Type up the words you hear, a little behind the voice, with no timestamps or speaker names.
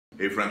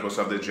Hey friends, what's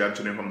up? This is Jeff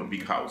today from the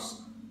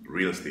Peakhouzz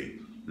Real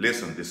Estate.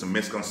 Listen, there's a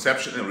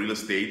misconception in real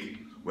estate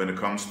when it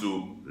comes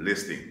to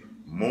listing.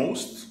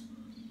 Most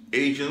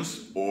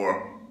agents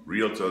or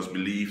realtors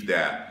believe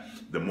that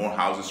the more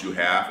houses you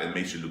have, it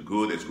makes you look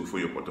good, it's good for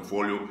your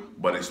portfolio,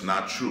 but it's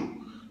not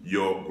true.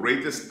 Your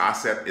greatest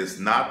asset is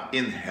not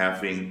in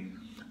having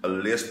a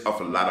list of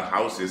a lot of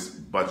houses,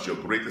 but your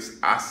greatest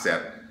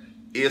asset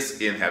is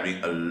in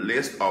having a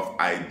list of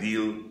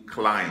ideal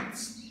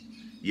clients.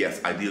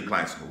 Yes, ideal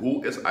clients.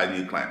 Who is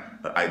ideal client?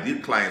 An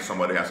ideal client,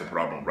 somebody has a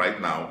problem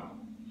right now.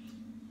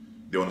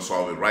 They want to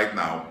solve it right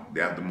now. They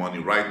have the money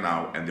right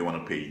now, and they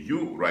want to pay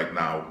you right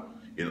now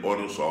in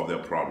order to solve their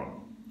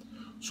problem.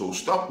 So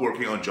stop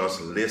working on just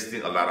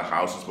listing a lot of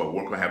houses, but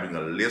work on having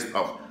a list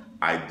of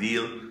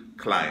ideal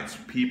clients.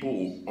 People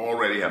who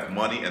already have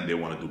money and they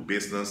want to do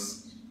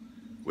business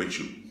with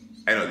you.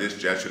 Anyway, this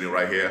is Jeff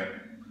right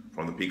here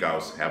from the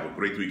Peakhouzz. Have a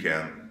great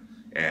weekend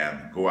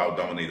and go out,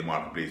 dominate the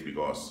marketplace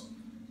because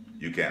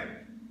you can.